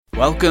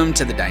Welcome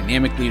to the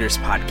Dynamic Leaders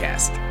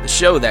Podcast, the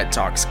show that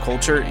talks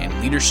culture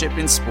and leadership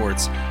in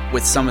sports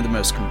with some of the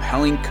most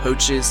compelling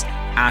coaches,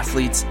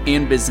 athletes,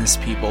 and business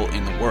people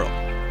in the world.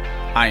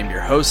 I am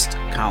your host,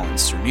 Colin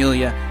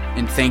Cernelia,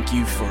 and thank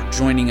you for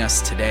joining us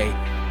today.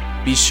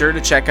 Be sure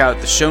to check out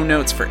the show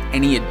notes for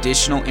any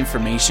additional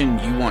information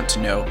you want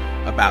to know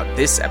about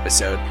this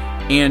episode,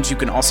 and you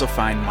can also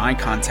find my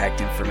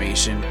contact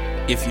information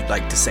if you'd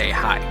like to say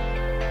hi.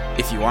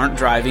 If you aren't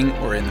driving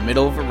or in the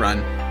middle of a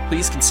run,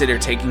 please consider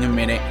taking a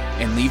minute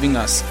and leaving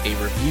us a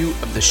review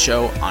of the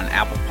show on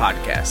Apple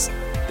Podcasts.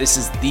 This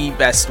is the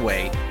best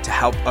way to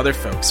help other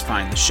folks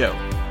find the show.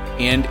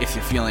 And if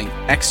you're feeling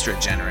extra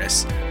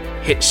generous,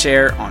 hit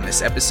share on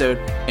this episode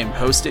and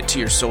post it to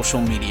your social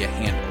media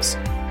handles.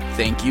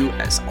 Thank you,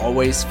 as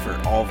always, for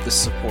all of the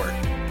support.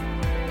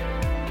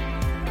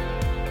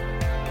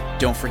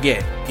 Don't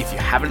forget, if you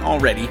haven't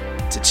already,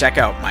 to check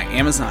out my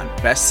Amazon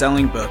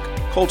best-selling book,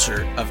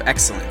 Culture of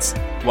Excellence,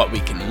 What We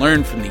Can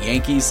Learn from the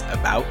Yankees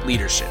About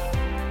Leadership.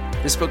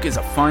 This book is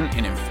a fun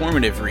and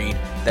informative read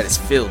that is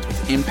filled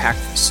with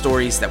impactful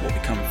stories that will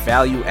become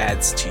value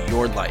adds to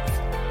your life.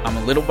 I'm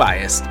a little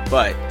biased,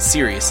 but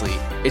seriously,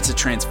 it's a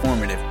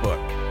transformative book.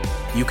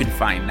 You can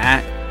find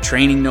that,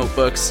 training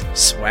notebooks,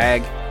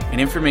 swag, and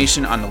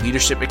information on the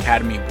Leadership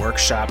Academy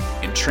workshop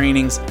and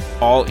trainings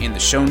all in the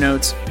show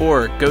notes,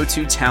 or go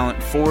to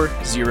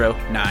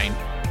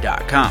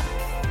talent409.com.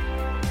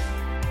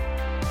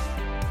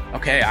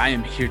 Okay, I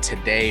am here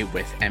today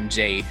with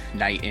MJ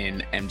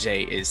Knighton.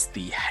 MJ is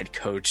the head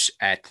coach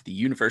at the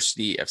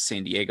University of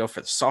San Diego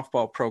for the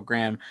softball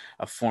program,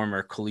 a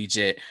former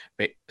collegiate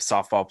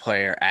softball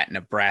player at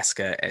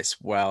Nebraska as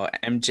well.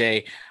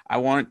 MJ, I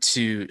want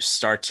to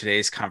start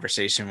today's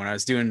conversation. When I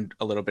was doing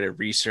a little bit of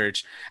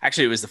research,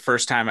 actually, it was the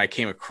first time I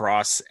came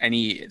across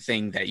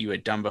anything that you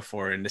had done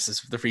before, and this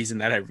is the reason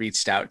that I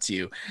reached out to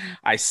you.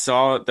 I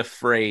saw the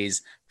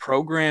phrase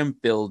program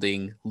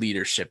building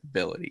leadership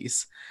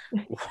abilities.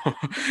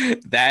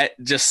 That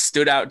just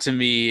stood out to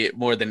me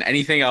more than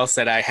anything else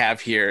that I have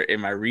here in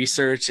my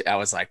research. I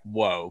was like,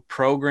 whoa,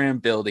 program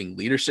building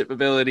leadership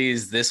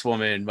abilities. This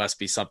woman must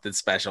be something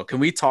special. Can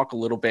we talk a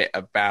little bit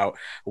about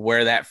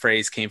where that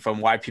phrase came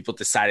from, why people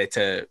decided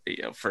to,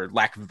 for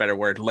lack of a better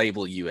word,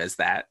 label you as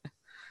that?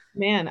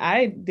 Man,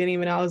 I didn't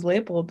even know I was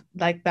labeled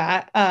like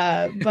that.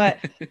 But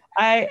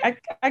I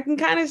can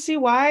kind of see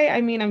why. I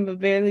mean, I'm a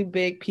very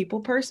big people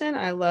person.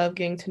 I love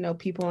getting to know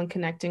people and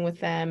connecting with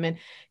them and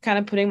kind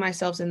of putting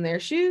myself in their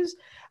shoes.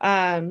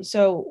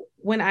 So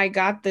when I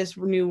got this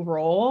new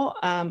role,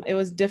 it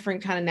was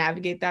different kind of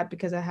navigate that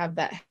because I have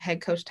that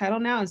head coach title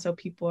now. And so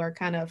people are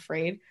kind of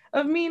afraid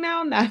of me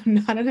now. I'm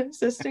not an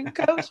assistant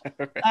coach.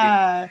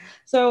 Right.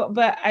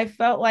 But I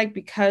felt like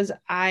because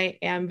I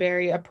am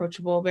very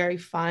approachable, very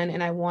fun,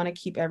 and I want to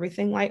keep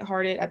everything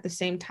lighthearted at the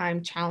same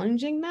time,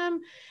 challenging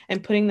them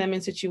and putting them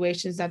in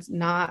situations that's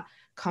not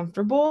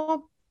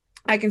comfortable,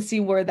 I can see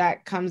where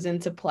that comes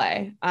into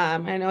play. I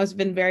know it's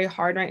been very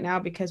hard right now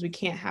because we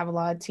can't have a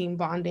lot of team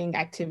bonding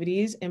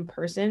activities in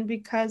person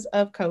because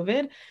of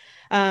COVID.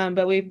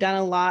 But we've done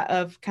a lot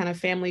of kind of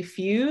family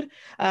feud,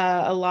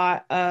 a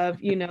lot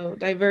of,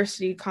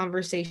 diversity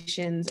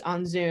conversations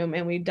on Zoom.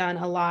 And we've done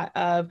a lot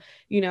of,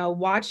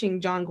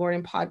 watching John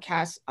Gordon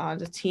podcasts on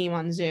the team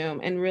on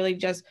Zoom and really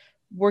just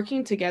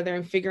working together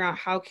and figuring out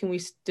how can we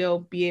still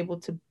be able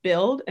to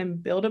build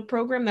a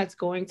program that's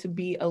going to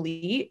be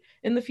elite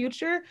in the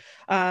future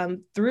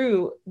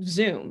through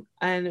Zoom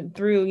and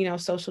through,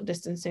 social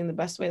distancing the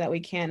best way that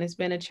we can. It's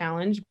been a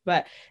challenge,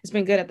 but it's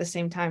been good at the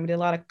same time. We did a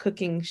lot of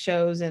cooking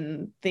shows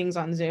and things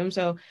on Zoom.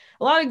 So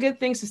a lot of good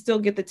things to still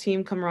get the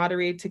team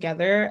camaraderie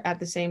together at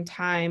the same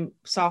time.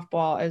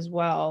 Softball as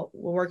well.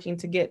 We're working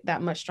to get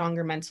that much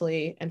stronger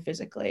mentally and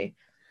physically.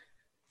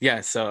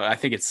 Yeah, so I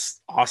think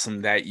it's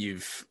awesome that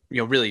you've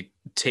really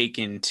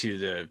taken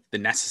to the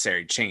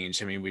necessary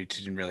change. I mean, we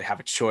didn't really have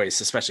a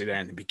choice, especially there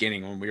in the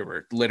beginning when we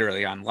were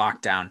literally on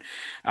lockdown.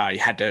 You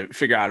had to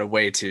figure out a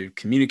way to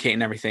communicate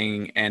and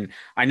everything. And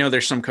I know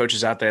there's some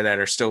coaches out there that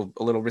are still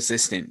a little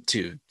resistant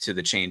to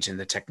the change in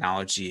the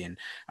technology. And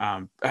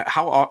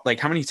how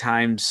many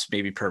times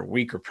maybe per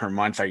week or per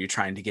month are you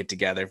trying to get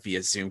together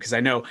via Zoom? Because I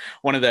know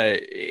one of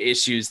the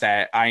issues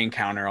that I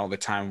encounter all the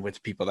time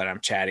with people that I'm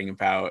chatting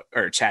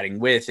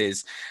with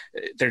is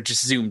they're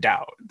just zoomed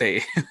out.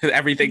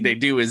 Everything they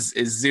do is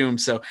Zoom.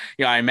 So,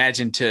 I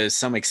imagine to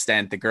some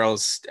extent the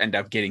girls end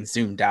up getting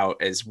zoomed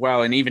out as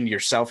well. And even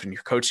yourself and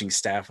your coaching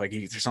staff,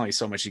 there's only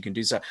so much you can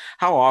do. So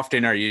how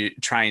often are you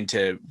trying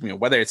to,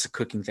 whether it's a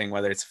cooking thing,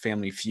 whether it's a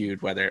family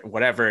feud,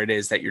 whatever it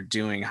is that you're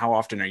doing, how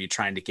often are you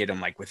trying to get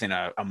them within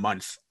a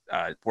month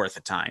worth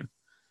of time?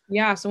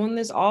 Yeah. So when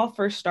this all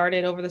first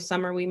started over the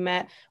summer, we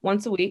met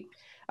once a week.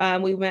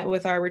 We met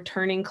with our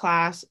returning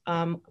class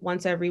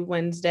once every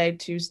Wednesday,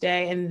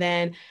 Tuesday, and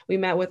then we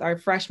met with our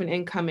freshmen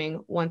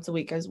incoming once a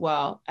week as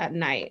well at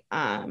night.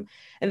 And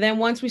then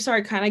once we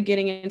started kind of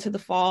getting into the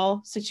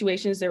fall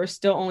situations, there were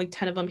still only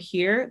 10 of them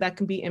here that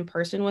can be in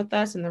person with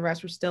us, and the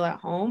rest were still at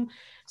home.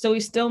 So we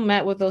still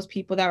met with those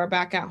people that were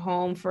back at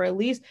home for at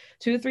least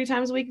 2 to 3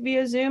 times a week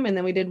via Zoom. And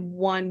then we did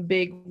one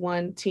big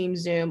one team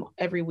Zoom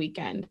every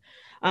weekend.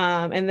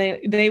 And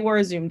they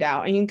were zoomed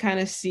out, and you can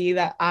kind of see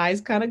that eyes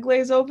kind of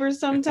glaze over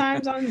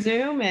sometimes on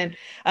Zoom, and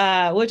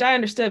which I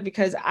understood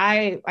because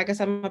like I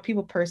said, I'm a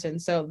people person,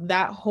 so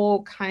that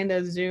whole kind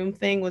of Zoom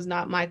thing was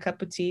not my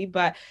cup of tea.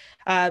 But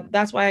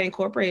that's why I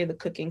incorporated the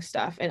cooking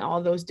stuff and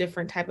all those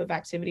different type of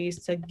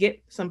activities to get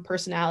some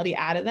personality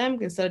out of them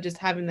instead of just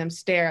having them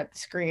stare at the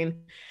screen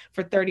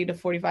for 30 to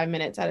 45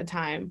 minutes at a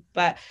time.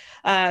 But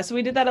so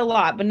we did that a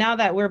lot. But now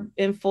that we're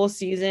in full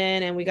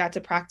season and we got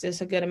to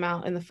practice a good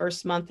amount in the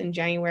first month in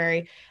January,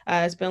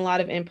 it's been a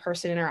lot of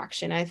in-person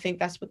interaction. I think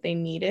that's what they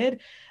needed.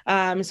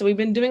 So we've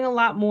been doing a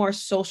lot more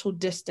social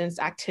distance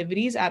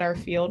activities at our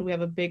field. We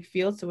have a big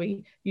field, so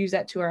we use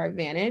that to our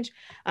advantage.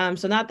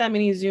 So not that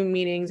many Zoom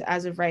meetings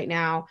as of right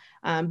now,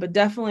 but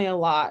definitely a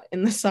lot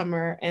in the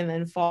summer and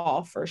then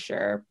fall for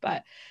sure.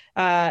 But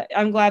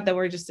I'm glad that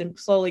we're just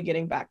slowly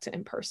getting back to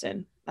in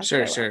person.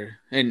 Sure.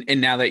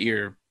 And now that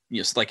you're,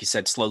 like you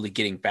said, slowly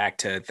getting back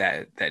to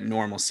that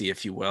normalcy,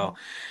 if you will.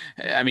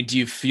 I mean, do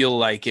you feel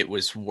like it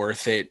was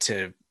worth it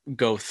to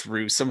go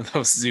through some of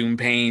those Zoom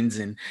pains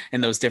and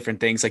those different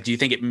things? Like, do you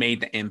think it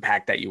made the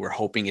impact that you were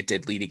hoping it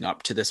did leading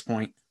up to this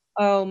point?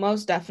 Oh,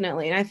 most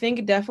definitely. And I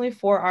think definitely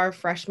for our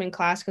freshman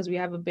class, because we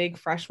have a big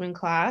freshman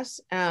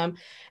class. And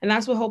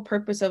that's the whole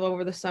purpose of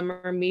over the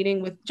summer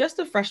meeting with just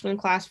the freshman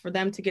class for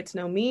them to get to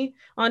know me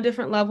on a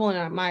different level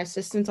and my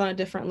assistants on a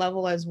different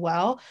level as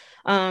well.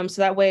 So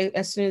that way,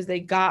 as soon as they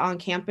got on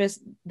campus,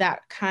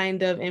 that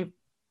kind of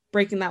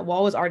breaking that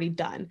wall was already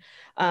done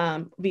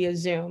via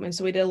Zoom. And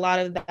so we did a lot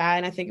of that.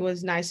 And I think it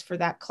was nice for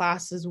that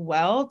class as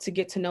well to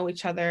get to know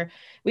each other.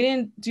 We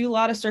didn't do a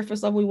lot of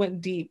surface level. We went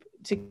deep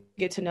to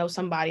get to know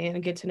somebody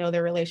and get to know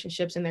their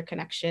relationships and their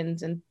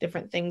connections and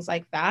different things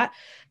like that.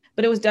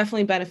 But it was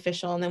definitely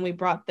beneficial. And then we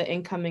brought the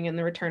incoming and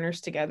the returners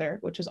together,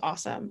 which was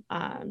awesome.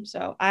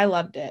 So I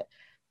loved it.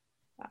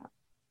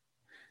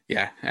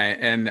 Yeah.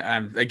 And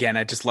again,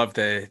 I just love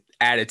the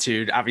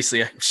attitude.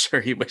 Obviously, I'm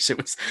sure you wish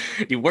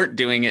you weren't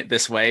doing it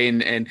this way.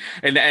 And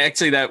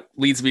actually that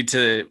leads me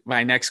to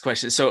my next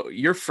question. So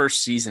your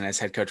first season as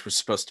head coach was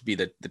supposed to be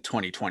the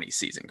 2020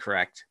 season,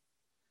 correct?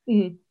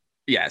 Mm-hmm.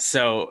 Yeah.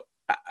 So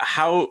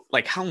how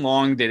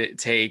long did it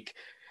take?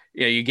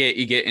 You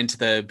get into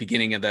the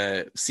beginning of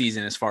the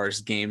season as far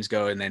as games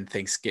go, and then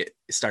things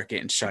start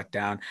getting shut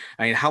down.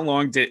 I mean, how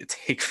long did it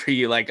take for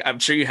you? Like, I'm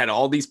sure you had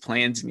all these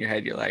plans in your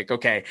head. You're like,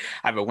 okay,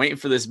 I've been waiting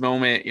for this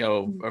moment,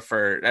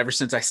 for ever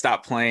since I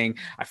stopped playing.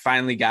 I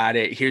finally got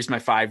it. Here's my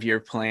 5-year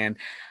plan.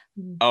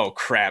 Oh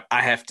crap,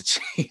 I have to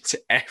change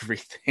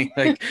everything.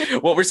 Like,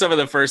 what were some of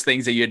the first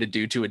things that you had to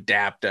do to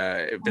adapt,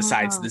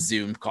 besides the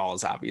Zoom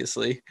calls,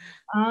 obviously?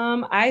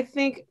 I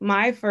think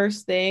my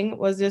first thing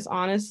was just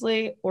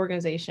honestly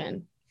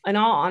organization. In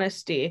all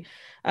honesty,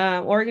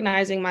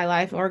 organizing my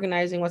life,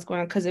 organizing what's going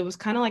on, because it was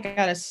kind of like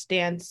at a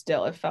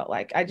standstill. It felt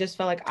like I just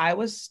felt like I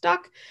was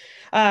stuck.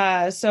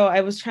 So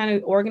I was trying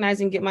to organize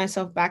and get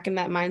myself back in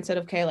that mindset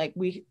of, okay, like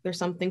there's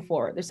something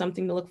forward, there's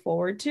something to look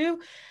forward to,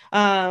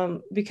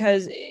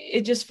 because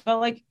it just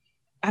felt like,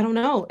 I don't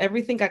know,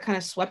 everything got kind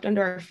of swept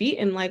under our feet,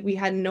 and like we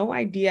had no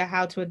idea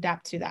how to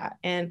adapt to that.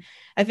 And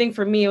I think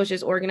for me, it was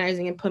just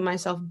organizing and putting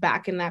myself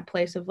back in that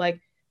place of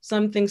like,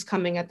 something's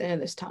coming at the end of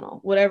this tunnel,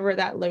 whatever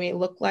that may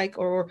look like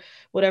or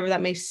whatever that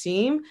may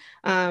seem.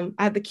 I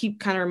have to keep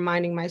kind of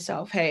reminding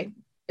myself, hey,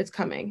 it's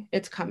coming,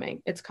 it's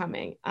coming, it's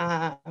coming.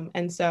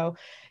 And so,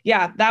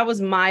 yeah, that was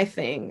my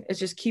thing. It's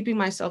just keeping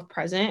myself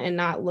present and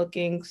not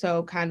looking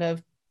so kind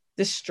of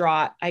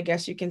distraught, I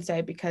guess you can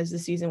say, because the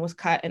season was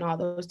cut and all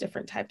those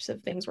different types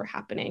of things were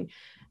happening.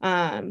 So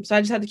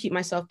I just had to keep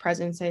myself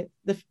present and say,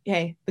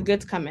 hey, the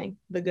good's coming.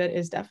 The good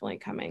is definitely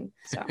coming.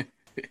 So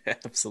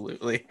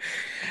Absolutely.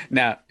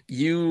 Now,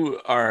 you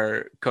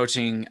are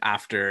coaching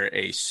after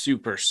a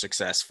super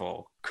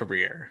successful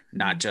career,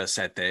 not just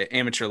at the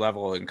amateur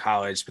level in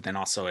college, but then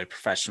also a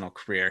professional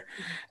career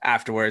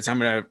afterwards. I'm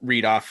going to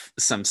read off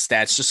some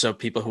stats just so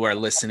people who are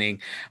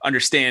listening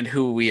understand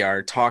who we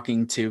are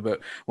talking to.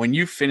 But when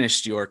you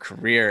finished your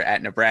career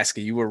at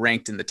Nebraska, you were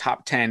ranked in the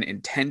top 10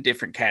 in 10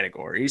 different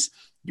categories.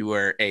 You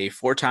were a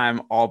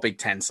 4-time All Big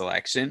Ten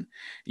selection.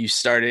 You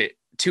started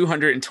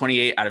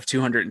 228 out of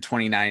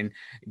 229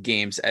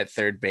 games at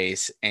third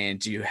base,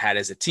 and you had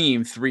as a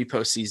team 3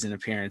 postseason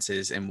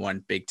appearances and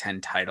 1 Big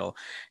Ten title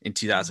in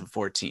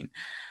 2014.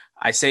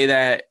 I say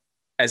that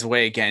as a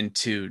way, again,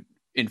 to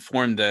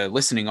inform the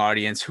listening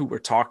audience who we're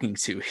talking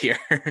to here.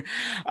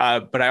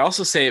 But I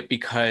also say it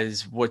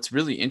because what's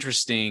really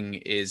interesting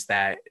is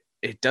that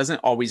it doesn't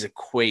always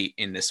equate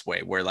in this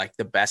way, where like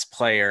the best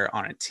player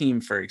on a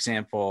team, for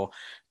example,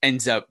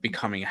 ends up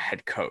becoming a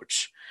head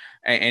coach.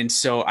 And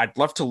so I'd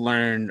love to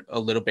learn a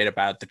little bit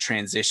about the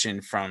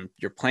transition from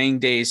your playing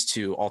days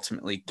to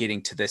ultimately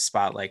getting to this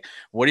spot. Like,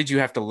 what did you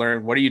have to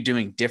learn? What are you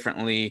doing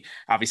differently?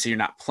 Obviously, you're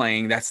not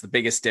playing. That's the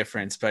biggest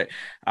difference. But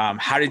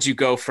how did you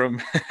go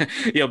from,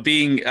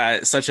 being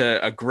such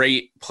a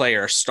great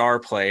player, star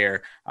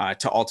player,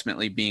 to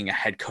ultimately being a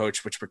head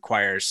coach, which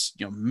requires,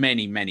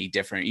 many, many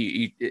different,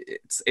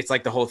 it's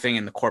like the whole thing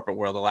in the corporate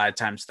world. A lot of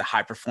times the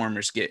high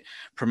performers get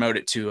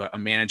promoted to a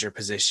manager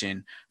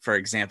position, for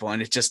example,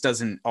 and it just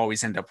doesn't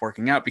always end up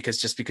working out,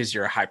 because just because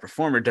you're a high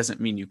performer doesn't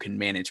mean you can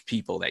manage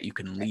people, that you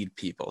can lead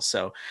people.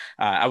 So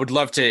I would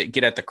love to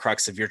get at the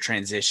crux of your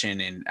transition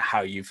and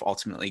how you've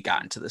ultimately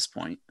gotten to this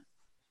point.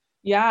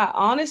 Yeah,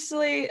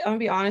 honestly, I'm gonna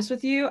be honest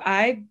with you.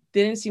 I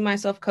didn't see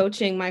myself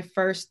coaching my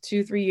first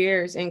 2, 3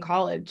 years in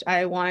college.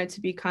 I wanted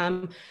to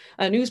become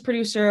a news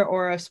producer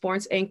or a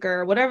sports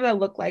anchor, whatever that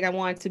looked like. I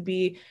wanted to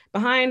be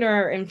behind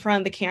or in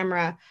front of the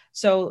camera.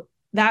 So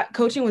that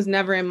coaching was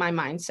never in my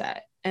mindset.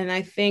 And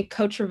I think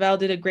Coach Ravel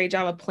did a great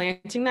job of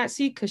planting that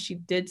seed, because she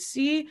did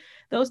see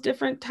those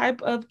different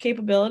type of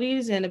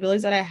capabilities and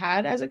abilities that I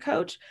had as a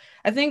coach.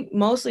 I think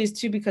mostly is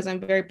too because I'm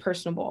very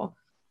personable.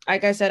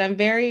 Like I said,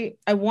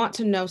 I want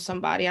to know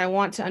somebody. I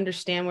want to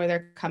understand where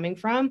they're coming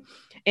from.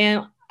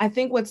 And I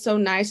think what's so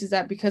nice is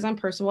that because I'm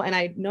personal and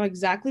I know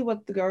exactly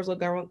what the girls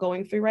are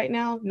going through right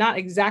now, not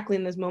exactly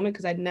in this moment,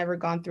 because I'd never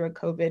gone through a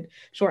COVID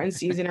shortened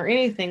season or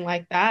anything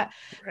like that,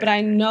 but I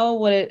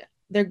know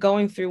they're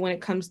going through when it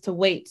comes to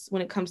weights,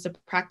 when it comes to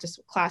practice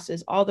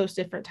classes, all those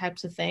different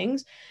types of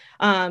things.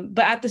 But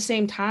at the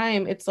same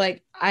time, it's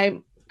like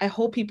I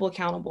hold people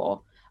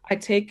accountable. I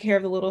take care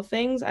of the little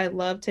things. I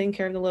love taking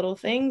care of the little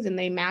things, and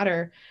they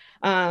matter.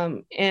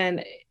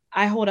 And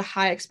I hold a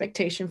high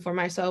expectation for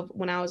myself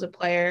when I was a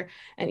player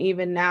and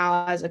even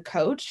now as a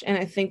coach. And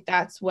I think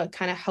that's what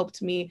kind of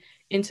helped me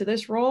into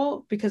this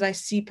role, because I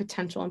see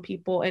potential in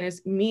people and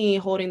it's me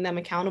holding them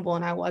accountable.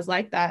 And I was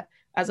like that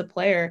as a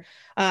player.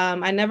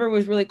 I never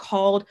was really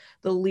called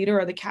the leader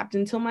or the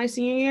captain until my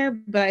senior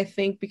year, but I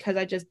think because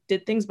I just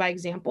did things by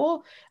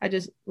example, I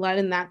just led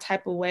in that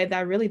type of way that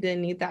I really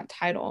didn't need that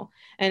title.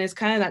 And it's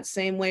kind of that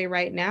same way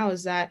right now,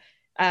 is that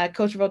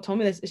Coach Revel told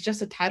me this, it's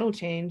just a title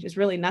change. It's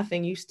really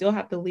nothing. You still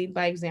have to lead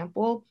by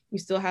example. You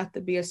still have to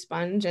be a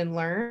sponge and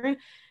learn.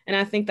 And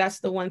I think that's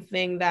the one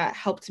thing that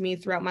helped me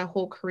throughout my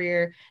whole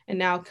career. And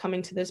now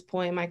coming to this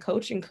point in my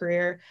coaching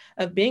career,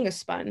 of being a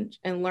sponge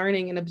and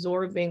learning and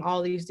absorbing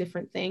all these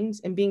different things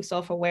and being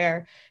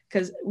self-aware,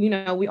 because,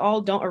 we all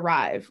don't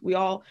arrive. We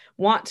all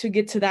want to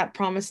get to that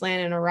promised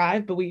land and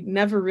arrive, but we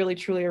never really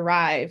truly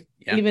arrive.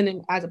 Yeah.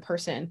 Even as a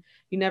person,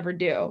 you never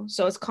do.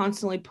 So it's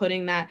constantly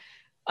putting that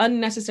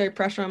unnecessary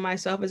pressure on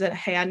myself, is that,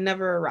 hey, I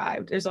never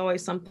arrived. There's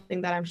always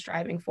something that I'm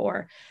striving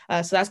for.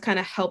 So that's kind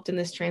of helped in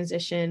this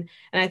transition.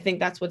 And I think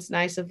that's what's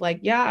nice of, like,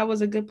 yeah, I was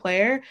a good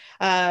player,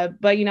 but,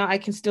 I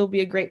can still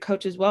be a great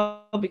coach as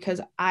well, because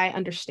I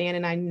understand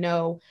and I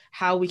know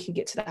how we can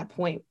get to that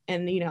point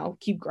and,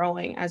 keep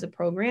growing as a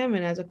program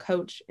and as a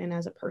coach and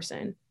as a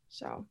person.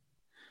 So.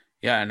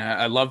 Yeah, and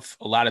I love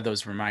a lot of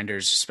those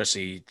reminders,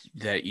 especially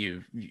that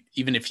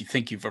even if you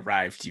think you've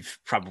arrived, you've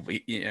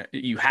probably,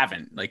 you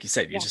haven't. Like you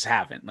said, you just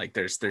haven't. Like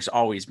there's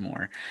always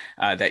more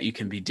that you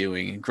can be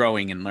doing and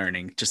growing and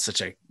learning. Just such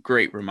a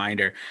great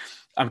reminder.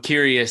 I'm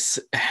curious,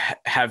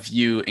 have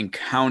you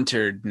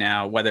encountered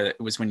now, whether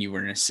it was when you were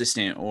an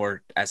assistant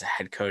or as a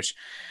head coach,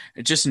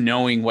 just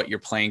knowing what your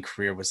playing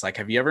career was like,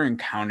 have you ever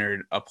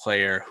encountered a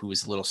player who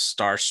was a little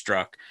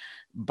starstruck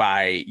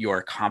by your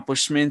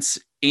accomplishments,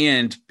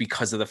 and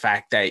because of the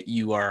fact that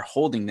you are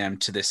holding them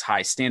to this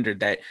high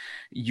standard that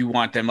you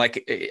want them,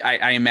 like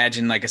I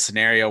imagine like a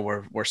scenario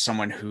where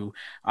someone who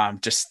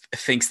just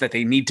thinks that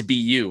they need to be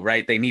you,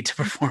 right? They need to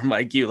perform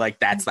like you, like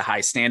that's the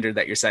high standard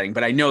that you're setting.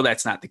 But I know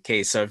that's not the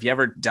case. So have you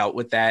ever dealt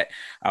with that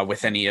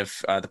with any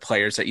of the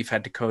players that you've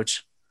had to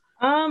coach?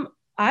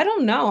 I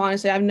don't know,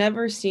 honestly. I've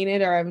never seen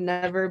it or I've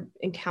never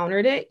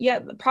encountered it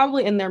yet,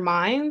 probably in their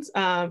minds.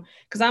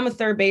 Because I'm a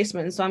third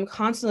baseman. So I'm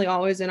constantly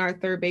always in our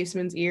third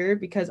baseman's ear,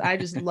 because I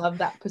just love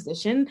that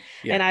position.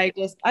 Yeah. And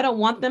I don't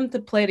want them to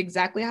play it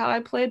exactly how I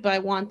played, but I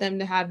want them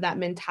to have that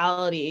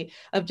mentality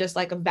of just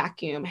like a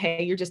vacuum.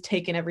 Hey, you're just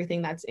taking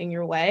everything that's in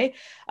your way.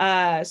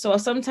 So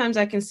sometimes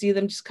I can see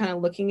them just kind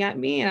of looking at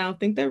me, and I don't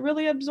think they're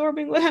really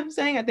absorbing what I'm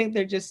saying. I think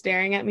they're just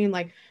staring at me and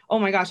like, oh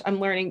my gosh, I'm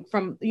learning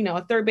from,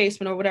 a third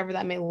baseman or whatever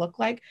that may look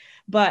like.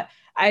 But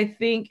I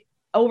think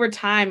over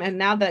time, and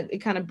now that it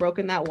kind of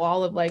broken that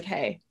wall of like,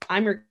 hey,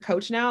 I'm your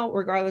coach now,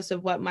 regardless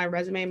of what my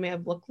resume may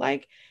have looked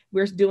like,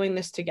 we're doing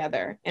this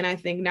together. And I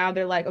think now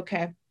they're like,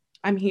 okay,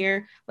 I'm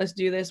here. Let's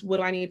do this. What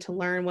do I need to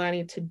learn? What I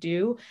need to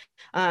do?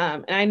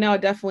 And I know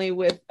definitely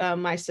with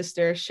my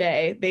sister,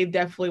 Shay, they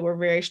definitely were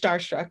very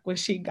starstruck when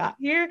she got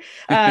here.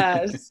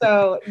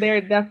 So they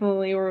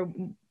definitely were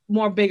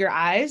more bigger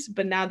eyes,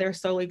 but now they're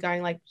slowly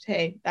going like,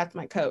 hey, that's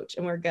my coach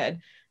and we're good.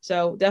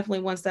 So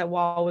definitely once that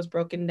wall was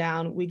broken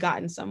down, we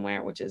gotten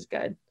somewhere, which is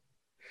good.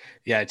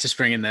 Yeah, just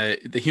bringing the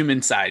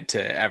human side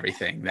to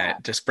everything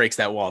that just breaks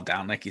that wall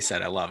down. Like you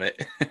said, I love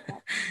it.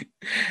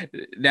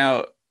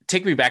 Now,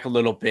 take me back a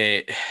little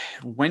bit.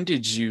 When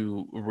did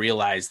you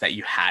realize that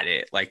you had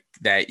it, like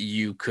that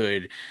you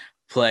could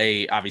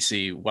play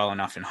obviously well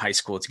enough in high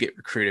school to get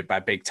recruited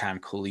by big time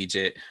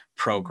collegiate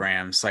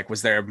programs? Like,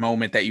 was there a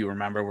moment that you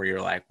remember where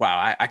you're like,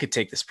 wow, I could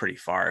take this pretty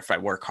far if I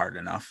work hard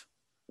enough?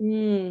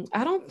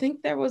 I don't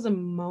think there was a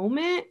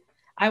moment.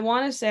 I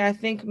want to say I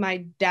think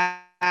my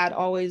dad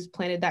always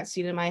planted that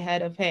seed in my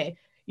head of, hey,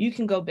 you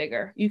can go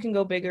bigger. You can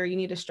go bigger. You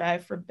need to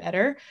strive for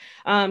better.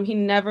 He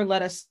never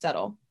let us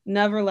settle.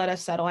 Never let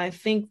us settle. I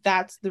think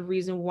that's the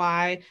reason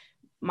why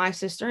my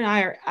sister and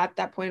I are at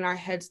that point in our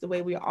heads the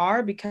way we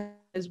are, because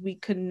we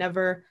could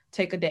never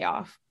take a day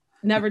off.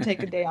 Never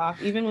take a day off.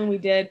 Even when we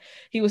did,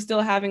 he was still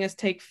having us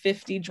take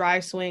 50 dry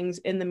swings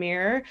in the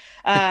mirror.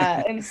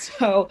 And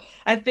so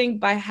I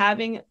think by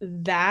having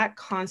that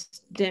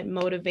constant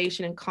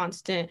motivation and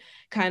constant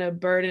kind of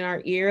bird in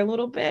our ear a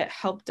little bit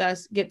helped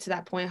us get to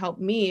that point, helped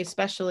me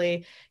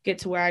especially get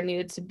to where I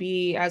needed to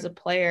be as a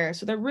player.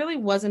 So there really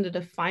wasn't a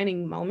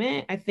defining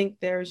moment. I think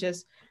there's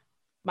just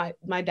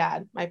my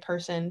dad, my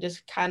person,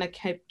 just kind of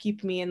kept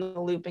keeping me in the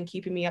loop and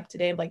keeping me up to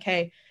date. Like,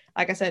 hey,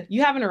 like I said,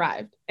 you haven't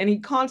arrived. And he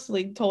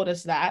constantly told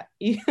us that.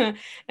 And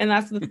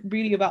that's the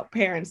beauty about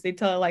parents. They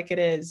tell it like it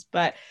is.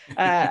 But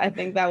I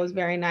think that was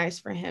very nice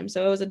for him.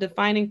 So it was a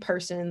defining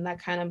person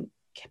that kind of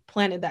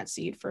planted that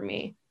seed for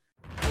me.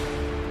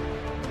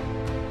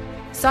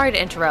 Sorry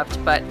to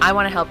interrupt, but I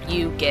want to help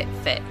you get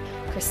fit.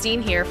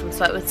 Christine here from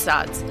Sweat with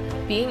Sods.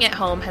 Being at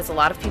home has a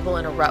lot of people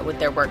in a rut with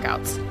their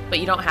workouts, but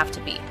you don't have to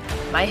be.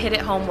 My HIIT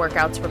at home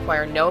workouts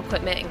require no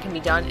equipment and can be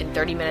done in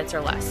 30 minutes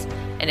or less.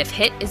 And if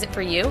HIIT isn't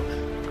for you,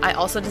 I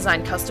also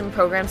design custom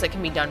programs that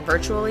can be done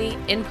virtually,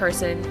 in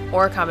person,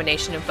 or a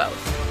combination of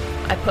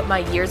both. I put my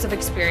years of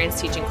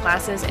experience teaching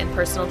classes and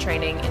personal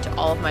training into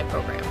all of my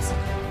programs.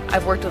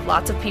 I've worked with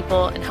lots of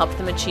people and helped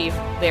them achieve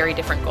very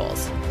different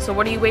goals. So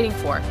what are you waiting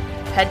for?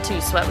 Head to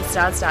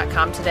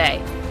sweatwithsods.com today.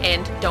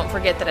 And don't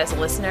forget that as a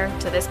listener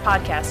to this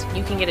podcast,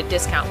 you can get a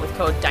discount with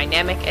code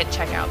DYNAMIC at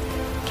checkout.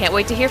 Can't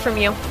wait to hear from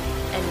you.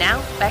 And now,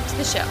 back to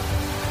the show.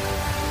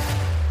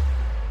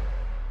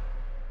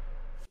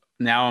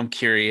 Now I'm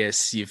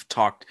curious, you've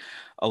talked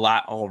a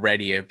lot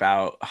already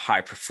about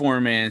high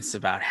performance,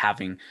 about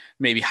having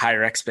maybe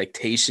higher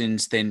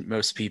expectations than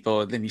most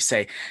people. Then you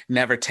say,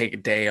 never take a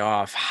day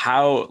off.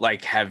 How,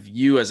 like, have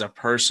you as a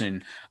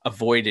person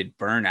avoided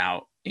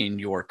burnout in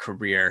your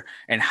career?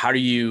 And how do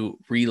you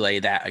relay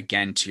that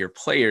again to your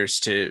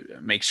players to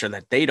make sure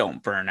that they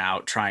don't burn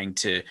out trying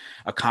to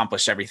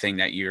accomplish everything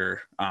that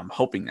you're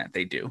hoping that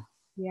they do?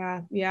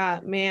 Yeah,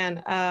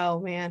 man.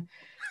 Oh, man.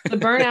 The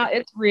burnout,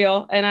 it's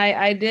real. And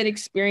I did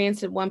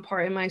experience it one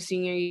part in my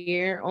senior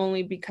year,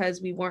 only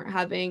because we weren't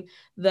having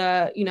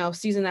the,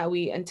 season that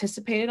we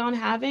anticipated on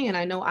having. And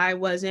I know I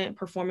wasn't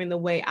performing the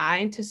way I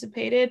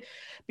anticipated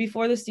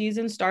before the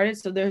season started.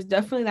 So there's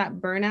definitely that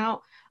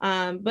burnout.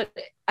 But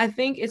I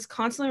think it's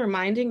constantly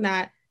reminding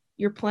that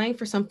you're playing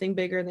for something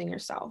bigger than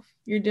yourself.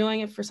 You're doing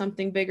it for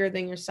something bigger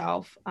than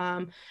yourself.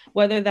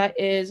 Whether that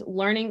is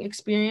learning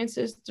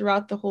experiences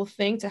throughout the whole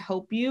thing to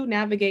help you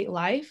navigate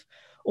life,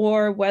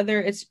 or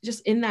whether it's just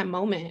in that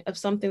moment of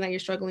something that you're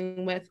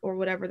struggling with, or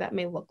whatever that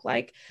may look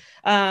like.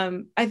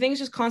 I think it's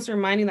just constant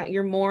reminding that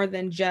you're more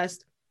than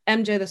just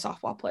MJ, the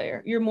softball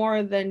player. You're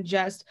more than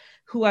just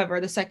whoever,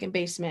 the second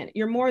baseman.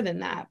 You're more than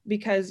that,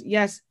 because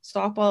yes,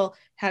 softball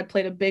had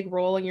played a big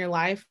role in your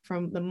life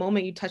from the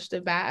moment you touched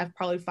the bat at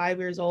probably 5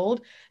 years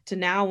old to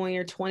now when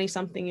you're 20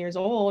 something years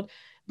old.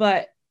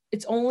 But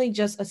it's only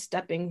just a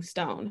stepping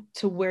stone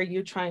to where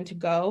you're trying to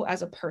go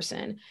as a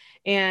person.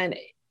 And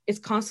it's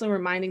constantly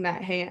reminding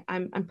that, hey,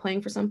 I'm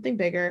playing for something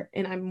bigger,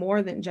 and I'm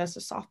more than just a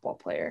softball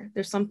player.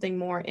 There's something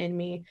more in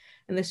me.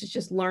 And this is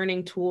just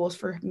learning tools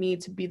for me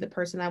to be the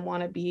person I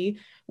want to be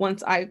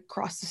once I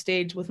cross the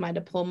stage with my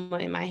diploma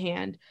in my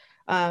hand.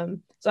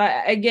 So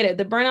I get it.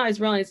 The burnout is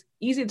real, and it's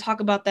easy to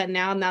talk about that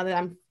now that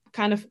I'm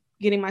kind of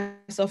getting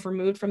myself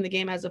removed from the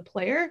game as a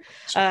player.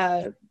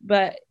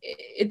 But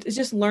it's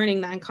just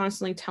learning that and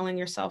constantly telling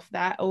yourself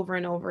that over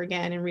and over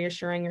again, and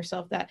reassuring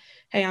yourself that,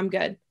 hey, I'm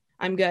good.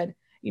 I'm good.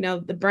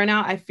 The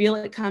burnout, I feel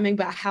it coming,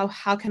 but how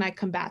can I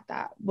combat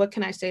that? What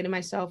can I say to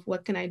myself?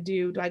 What can I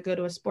do? Do I go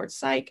to a sports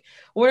psych?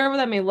 Whatever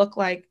that may look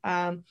like.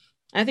 I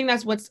think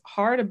that's what's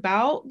hard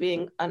about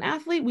being an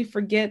athlete. We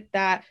forget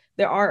that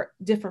there are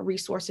different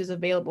resources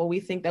available. We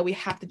think that we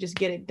have to just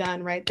get it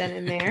done right then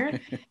and there.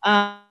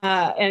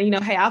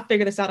 And, hey, I'll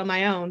figure this out on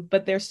my own,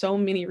 but there's so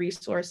many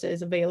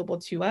resources available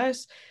to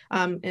us.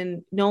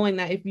 And knowing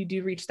that if you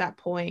do reach that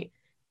point,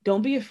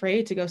 don't be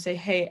afraid to go say,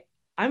 hey,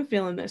 I'm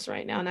feeling this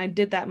right now. And I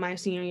did that my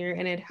senior year,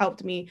 and it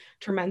helped me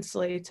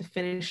tremendously to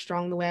finish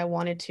strong the way I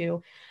wanted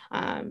to.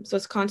 So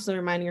it's constantly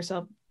reminding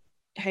yourself,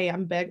 hey,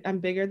 I'm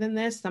bigger than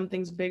this.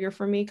 Something's bigger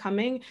for me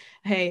coming.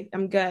 Hey,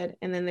 I'm good.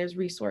 And then there's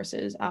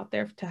resources out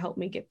there to help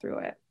me get through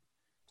it.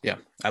 Yeah,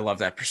 I love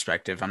that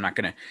perspective. I'm not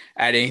going to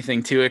add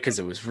anything to it because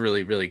it was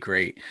really, really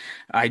great.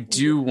 I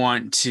do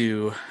want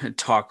to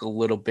talk a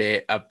little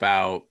bit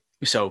about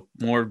So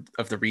more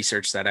of the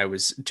research that I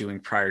was doing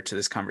prior to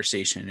this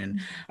conversation,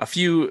 and a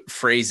few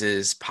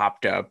phrases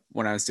popped up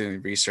when I was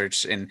doing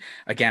research. And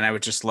again, I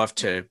would just love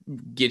to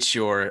get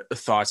your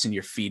thoughts and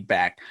your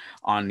feedback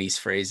on these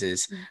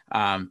phrases.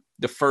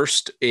 The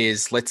first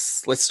is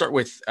let's start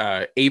with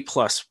A+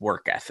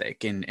 work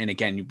ethic. And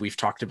again, we've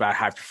talked about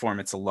high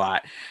performance a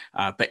lot,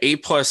 but A+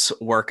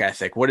 work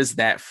ethic, what does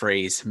that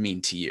phrase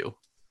mean to you?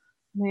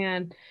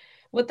 Man,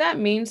 what that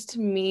means to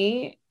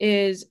me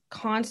is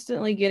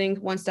constantly getting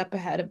one step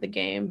ahead of the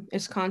game.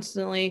 It's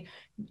constantly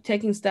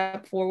taking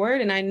step forward.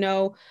 And I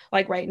know,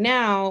 like right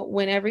now,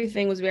 when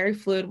everything was very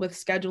fluid with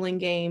scheduling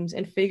games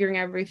and figuring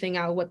everything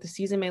out, what the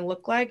season may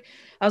look like,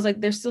 I was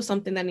like, there's still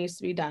something that needs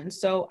to be done.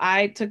 So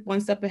I took one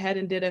step ahead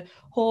and did a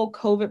whole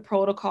COVID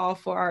protocol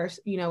for our,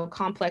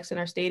 complex in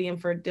our stadium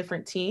for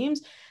different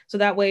teams. So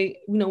that way,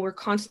 we're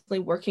constantly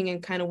working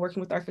and kind of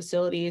working with our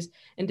facilities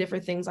and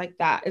different things like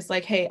that. It's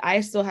like, hey,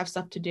 I still have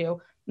stuff to do.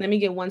 Let me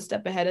get one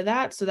step ahead of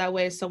that. So that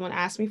way, if someone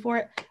asks me for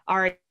it, I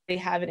already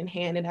have it in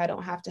hand and I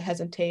don't have to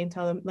hesitate and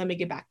tell them, let me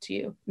get back to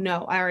you.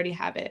 No, I already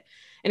have it.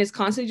 And it's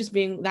constantly just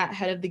being that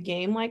head of the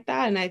game like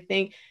that. And I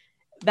think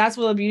that's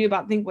what the beauty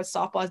about what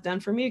softball has done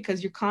for me,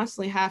 because you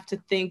constantly have to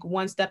think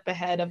one step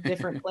ahead of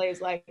different plays.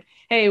 Like,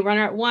 hey,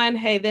 runner at 1,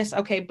 hey, this,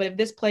 okay, but if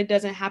this play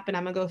doesn't happen,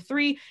 I'm gonna go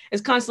 3. Is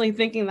constantly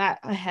thinking that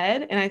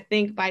ahead. And I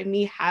think by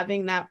me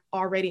having that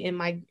already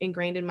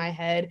ingrained in my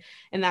head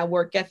and that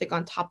work ethic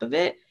on top of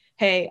it,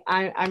 hey,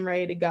 I'm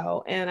ready to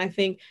go. And I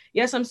think,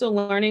 yes, I'm still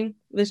learning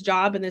this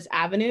job and this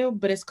avenue,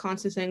 but it's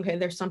constantly saying, okay,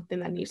 there's something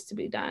that needs to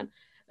be done.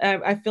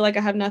 I feel like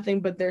I have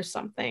nothing, but there's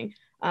something.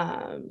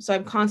 So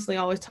I'm constantly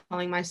always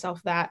telling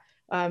myself that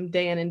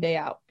day in and day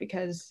out,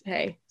 because,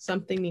 hey,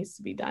 something needs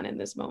to be done in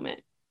this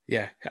moment.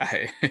 Yeah,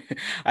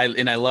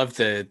 I love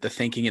the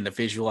thinking and the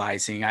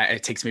visualizing.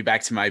 It takes me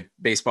back to my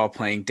baseball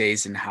playing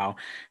days and how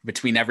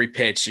between every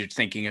pitch you're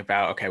thinking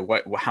about, okay,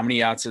 how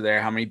many outs are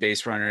there? How many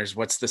base runners?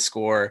 What's the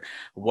score?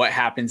 What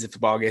happens if the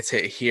ball gets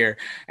hit here?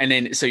 And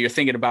then so you're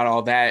thinking about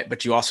all that,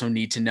 but you also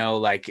need to know,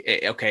 like,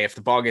 okay, if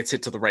the ball gets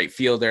hit to the right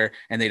fielder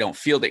and they don't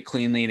field it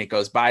cleanly and it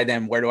goes by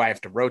them, where do I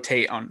have to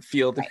rotate on the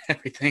field and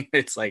everything?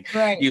 It's like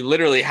You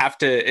literally have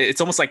to. It's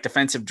almost like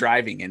defensive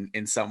driving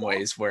in some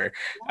ways, where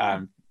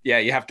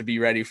you have to be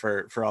ready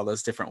for all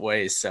those different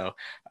ways. So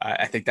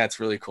I think that's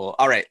really cool.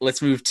 All right,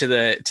 let's move to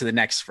the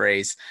next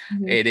phrase.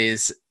 It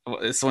is,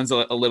 this one's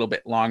a little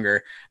bit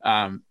longer.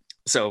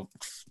 So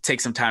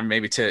take some time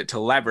maybe to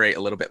elaborate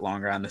a little bit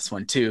longer on this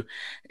one too.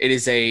 It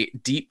is a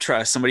deep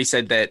trust. Somebody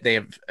said that they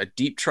have a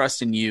deep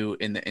trust in you,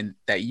 in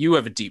that you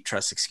have a deep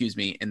trust,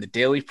 in the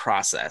daily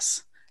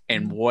process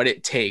and what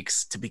it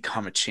takes to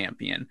become a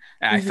champion.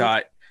 And I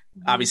thought,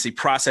 obviously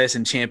process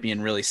and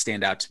champion really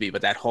stand out to me,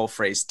 but that whole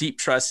phrase, deep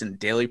trust and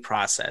daily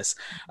process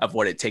of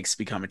what it takes to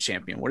become a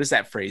champion. What does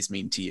that phrase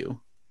mean to you?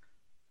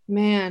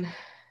 Man,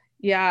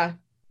 yeah,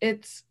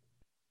 it's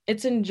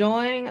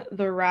enjoying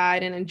the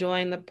ride and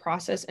enjoying the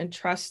process and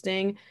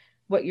trusting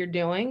what you're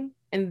doing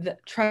and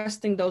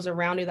trusting those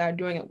around you that are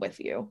doing it with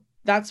you.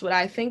 That's what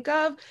I think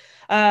of,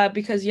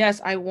 because yes,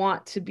 I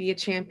want to be a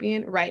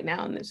champion right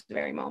now in this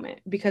very moment,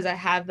 because I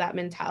have that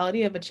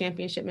mentality of a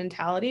championship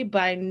mentality.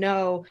 But I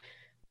know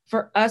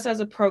for us as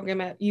a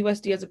program at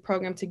USD, as a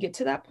program, to get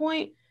to that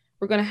point,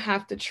 we're going to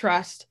have to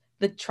trust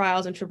the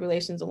trials and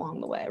tribulations along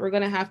the way. We're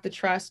going to have to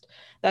trust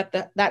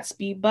that that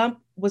speed bump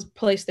was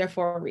placed there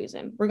for a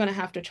reason. We're going to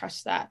have to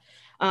trust that,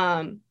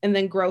 and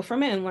then grow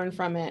from it and learn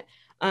from it.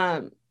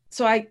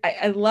 So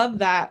I love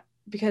that,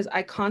 because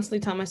I constantly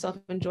tell myself,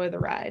 enjoy the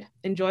ride,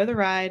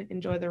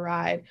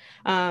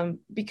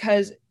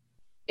 because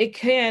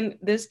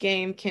this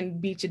game can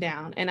beat you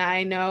down. And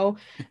I know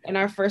in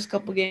our first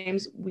couple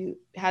games, we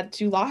had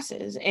 2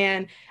 losses,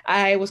 and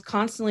I was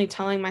constantly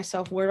telling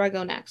myself, where do I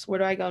go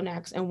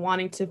next? And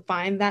wanting to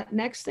find that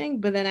next thing.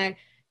 But then I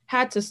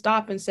had to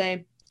stop and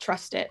say,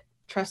 trust it,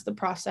 trust the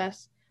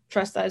process,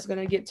 trust that it's going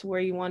to get to where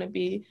you want to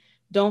be.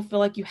 Don't feel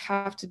like you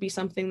have to be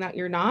something that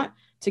you're not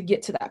to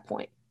get to that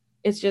point.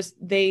 It's just,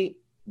 they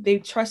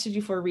trusted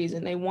you for a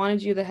reason. They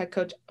wanted you the head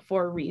coach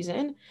for a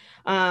reason,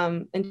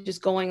 and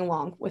just going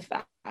along with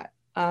that.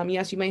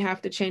 Yes, you may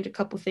have to change a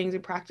couple things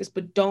in practice,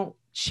 but don't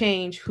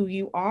change who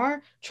you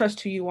are. Trust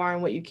who you are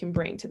and what you can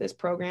bring to this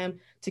program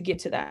to get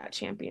to that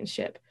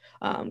championship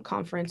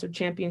conference or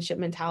championship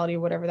mentality or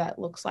whatever that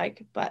looks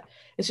like. But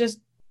it's just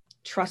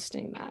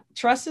trusting that.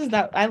 Trust is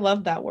that. I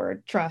love that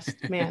word,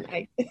 trust, man.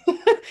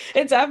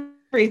 It's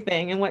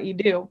everything in what you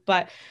do.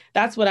 But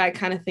that's what I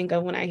kind of think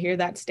of when I hear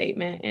that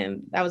statement.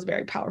 And that was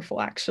very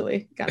powerful,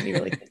 actually. Got me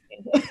really thinking.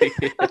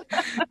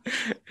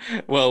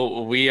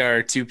 Well, we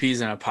are 2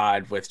 peas in a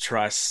pod with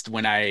trust.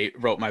 When I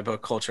wrote my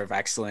book, Culture of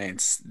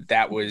Excellence,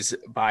 that was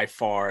by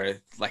far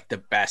like the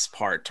best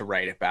part to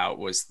write about,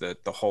 was the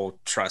whole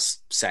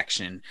trust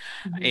section.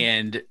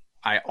 And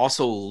I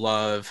also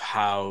love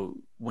how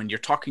when you're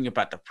talking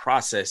about the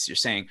process, you're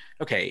saying,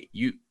 okay,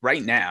 you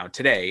right now,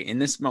 today, in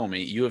this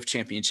moment, you have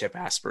championship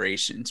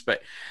aspirations,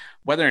 but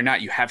whether or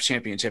not you have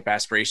championship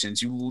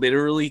aspirations, you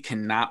literally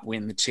cannot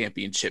win the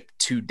championship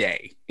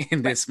today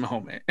in this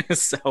moment.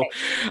 So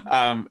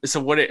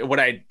what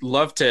I'd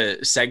love to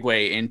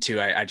segue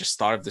into, I just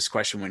thought of this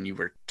question when you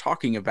were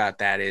talking about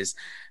that, is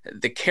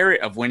the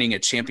carrot of winning a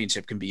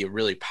championship can be a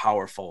really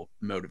powerful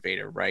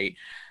motivator, right?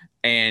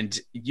 And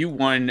you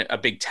won a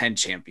Big Ten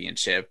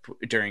championship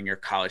during your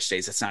college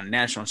days. That's not a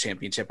national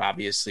championship,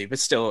 obviously, but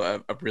still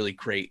a really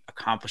great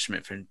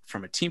accomplishment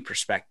from a team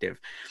perspective.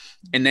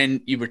 And then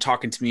you were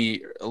talking to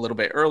me a little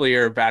bit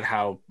earlier about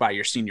how by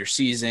your senior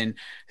season,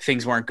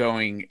 things weren't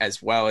going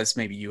as well as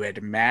maybe you had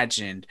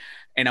imagined.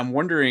 And I'm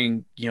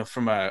wondering,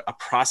 from a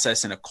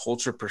process and a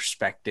culture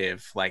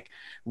perspective, like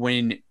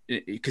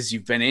because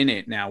you've been in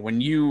it now,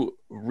 when you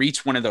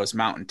reach one of those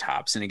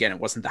mountaintops, and again, it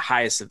wasn't the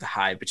highest of the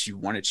high, but you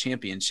won a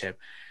championship,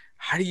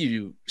 how do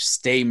you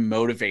stay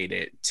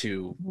motivated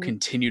to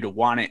continue to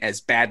want it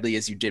as badly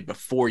as you did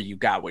before you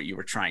got what you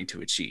were trying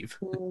to achieve?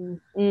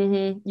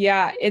 Mm-hmm.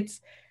 Yeah,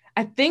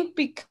 I think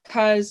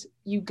because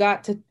you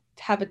got to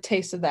have a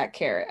taste of that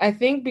carrot. I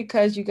think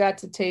because you got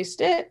to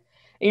taste it,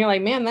 and you're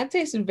like, man, that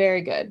tasted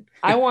very good.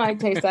 I want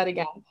to taste that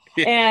again.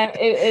 Yeah. And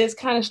it is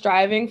kind of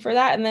striving for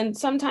that. And then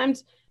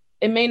sometimes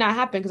it may not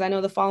happen, because I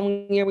know the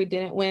following year we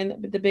didn't win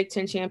the Big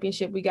Ten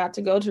championship. We got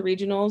to go to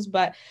regionals,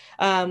 but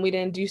we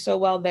didn't do so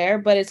well there.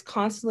 But it's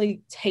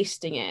constantly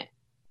tasting it.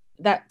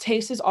 That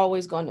taste is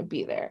always going to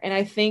be there. And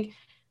I think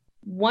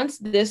once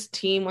this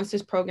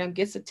program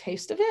gets a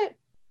taste of it,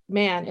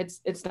 man,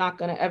 it's not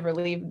going to ever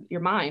leave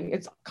your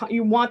mind.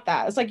 You want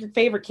that. It's like your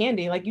favorite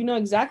candy. Like,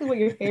 exactly what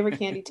your favorite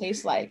candy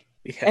tastes like.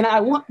 Yeah. And I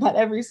want that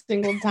every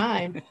single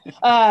time.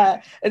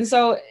 And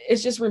so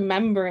it's just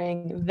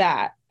remembering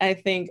that. I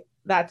think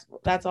that's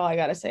all I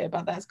got to say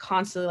about that. It's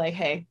constantly like,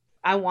 hey,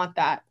 I want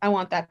that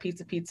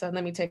pizza.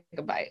 Let me take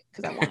a bite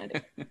because I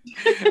wanted it.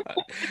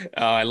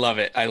 Oh, I love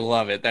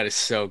it. That is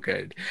so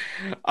good.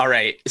 All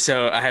right.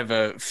 So I have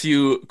a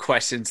few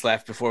questions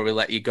left before we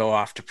let you go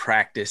off to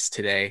practice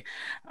today.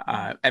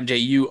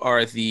 MJ, you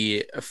are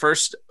the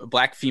first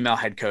Black female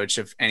head coach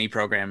of any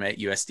program at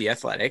USD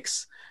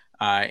Athletics.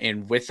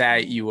 And with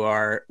that, you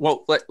are,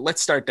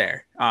 let's start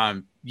there.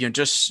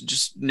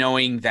 Just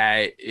knowing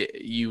that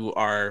you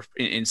are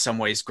in some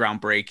ways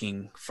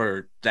groundbreaking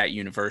for that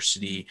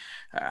university.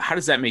 How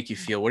does that make you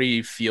feel? What do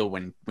you feel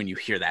when you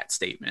hear that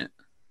statement?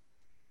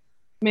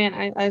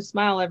 Man, I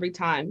smile every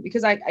time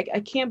because I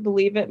can't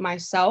believe it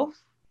myself.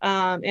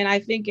 And I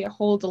think it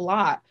holds a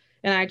lot.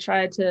 And I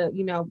try to,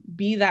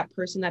 be that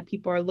person that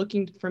people are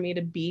looking for me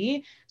to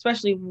be,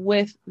 especially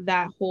with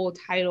that whole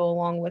title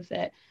along with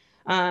it.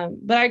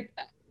 But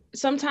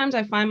sometimes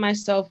I find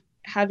myself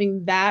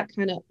having that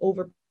kind of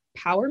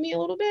overpower me a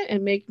little bit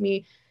and make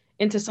me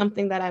into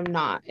something that I'm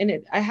not.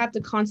 And I have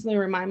to constantly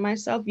remind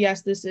myself,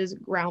 yes, this is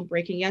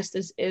groundbreaking. Yes,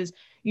 this is,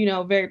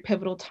 very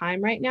pivotal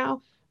time right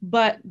now,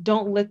 but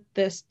don't let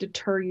this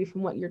deter you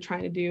from what you're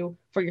trying to do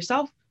for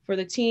yourself, for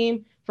the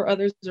team, for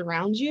others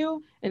around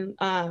you. And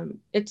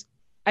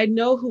I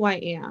know who I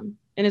am,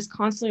 and it's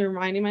constantly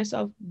reminding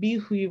myself, be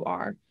who you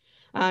are.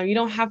 You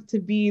don't have to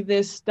be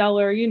this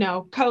stellar,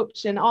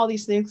 coach and all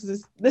these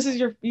things. This is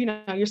your,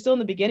 you're still in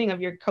the beginning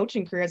of your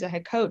coaching career as a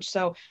head coach.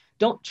 So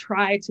don't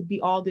try to be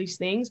all these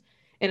things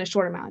in a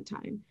short amount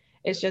of time.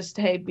 It's just,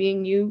 hey,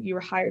 being you were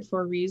hired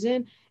for a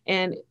reason,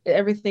 and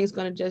everything's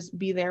going to just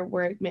be there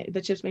where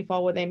the chips may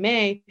fall where they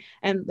may.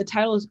 And the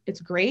title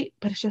it's great,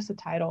 but it's just a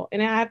title.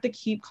 And I have to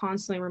keep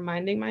constantly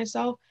reminding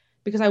myself,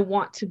 because I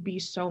want to be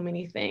so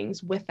many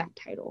things with that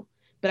title.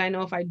 But I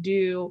know if I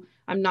do,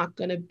 I'm not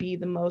going to be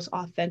the most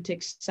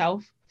authentic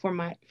self for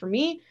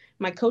me,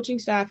 my coaching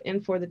staff,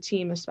 and for the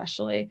team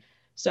especially.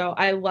 So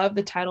I love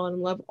the title and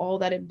love all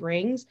that it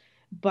brings,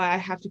 but I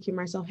have to keep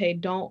myself, hey,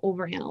 don't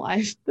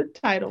overanalyze the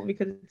title,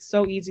 because it's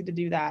so easy to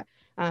do that.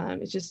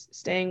 It's just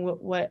staying with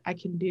what I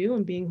can do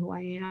and being who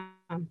I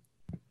am.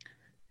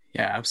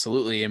 Yeah,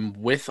 absolutely. And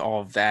with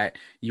all of that,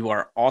 you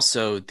are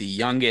also the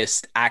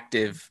youngest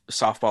active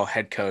softball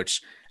head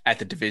coach at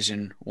the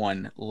Division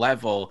I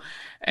level.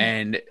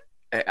 And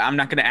I'm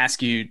not going to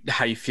ask you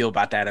how you feel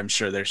about that. I'm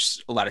sure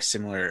there's a lot of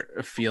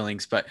similar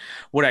feelings, but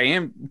what I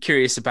am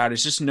curious about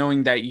is just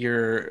knowing that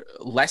you're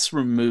less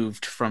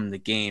removed from the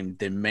game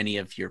than many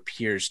of your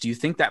peers. Do you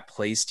think that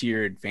plays to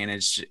your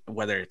advantage,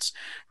 whether it's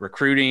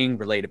recruiting,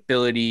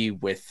 relatability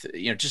with,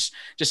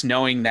 just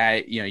knowing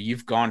that,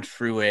 you've gone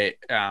through it,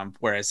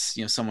 whereas,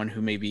 someone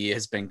who maybe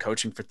has been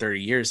coaching for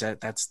 30 years,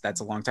 that's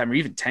a long time, or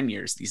even 10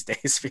 years these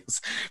days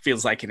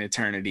feels like an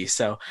eternity.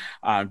 So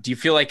do you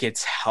feel like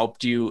it's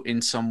helped you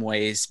in some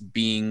way,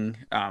 being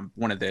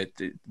one of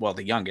the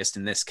youngest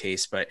in this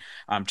case, but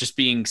just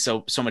being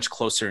so much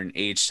closer in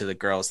age to the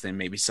girls than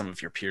maybe some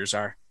of your peers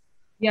are?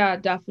 Yeah,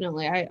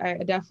 definitely. I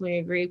definitely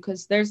agree,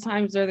 because there's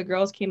times where the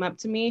girls came up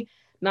to me,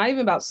 not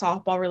even about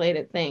softball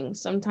related things,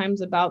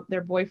 sometimes about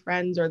their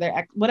boyfriends or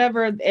their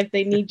whatever, if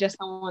they need just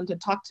someone to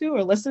talk to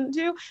or listen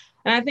to.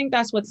 And I think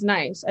that's what's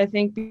nice. I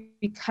think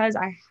because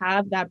I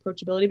have that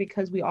approachability,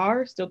 because we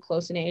are still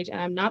close in age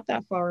and I'm not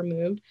that far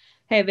removed,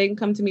 hey, they can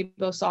come to me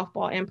both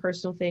softball and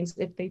personal things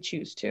if they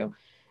choose to.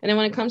 And then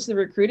when it comes to the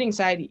recruiting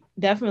side,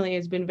 definitely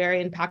has been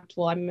very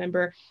impactful. I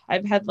remember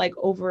I've had like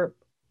over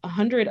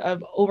 100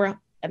 of over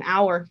an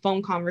hour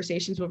phone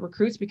conversations with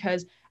recruits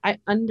because I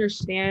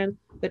understand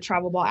the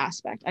travel ball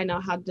aspect. I know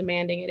how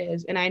demanding it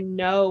is. And I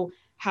know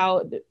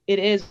how it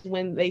is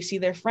when they see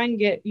their friend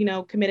get,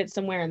 committed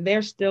somewhere and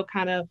they're still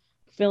kind of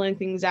filling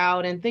things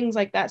out and things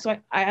like that. So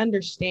I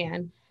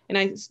understand.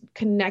 And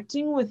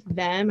connecting with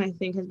them, I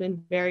think has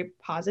been very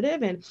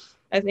positive. And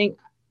I think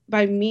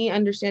by me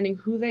understanding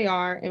who they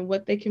are and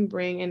what they can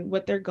bring and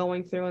what they're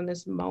going through in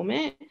this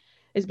moment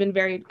has been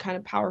very kind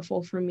of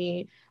powerful for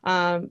me.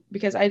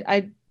 Because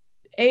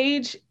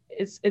age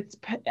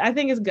I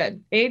think it's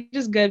good. Age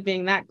is good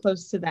being that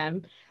close to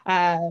them,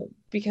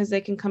 because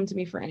they can come to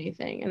me for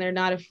anything and they're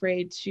not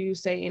afraid to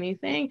say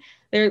anything.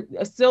 They're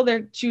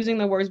choosing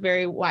the words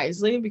very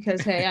wisely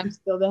because, hey, I'm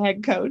still the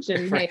head coach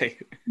and right. Hey,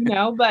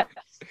 but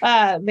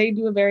they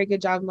do a very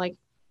good job. Like,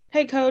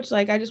 hey coach,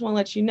 like, I just want to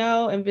let you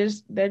know. And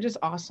they're just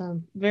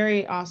awesome.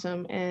 Very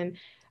awesome. And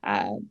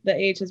the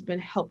age has been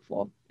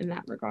helpful in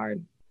that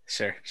regard.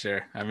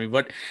 Sure. I mean,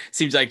 what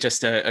seems like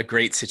just a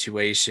great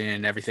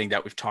situation, everything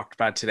that we've talked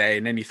about today.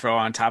 And then you throw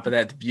on top of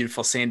that the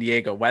beautiful San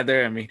Diego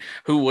weather. I mean,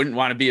 who wouldn't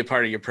want to be a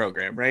part of your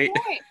program, right?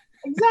 Right.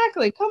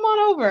 Exactly. Come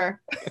on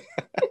over.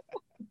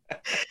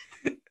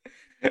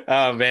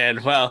 Oh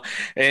man. Well,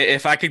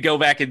 if I could go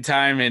back in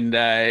time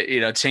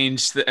and,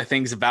 change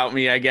things about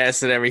me, I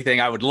guess, and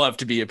everything, I would love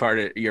to be a part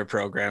of your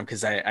program.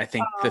 Cause I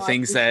think the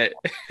things that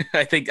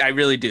I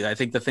really do. I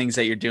think the things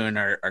that you're doing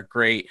are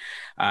great.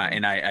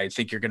 And I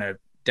think you're going to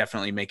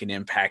definitely make an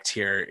impact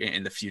here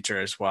in the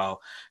future as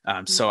well.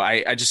 So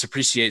I just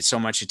appreciate so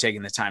much you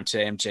taking the time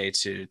today, MJ,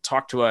 to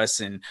talk to us.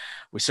 And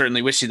we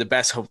certainly wish you the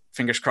best. Hope,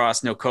 fingers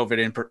crossed, no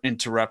COVID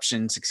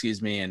interruptions,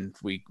 and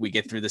we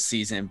get through the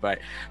season, but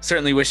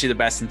certainly wish you the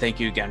best. And thank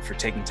you again for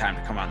taking time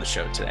to come on the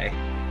show today.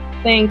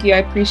 Thank you. I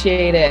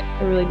appreciate it.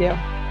 I really do.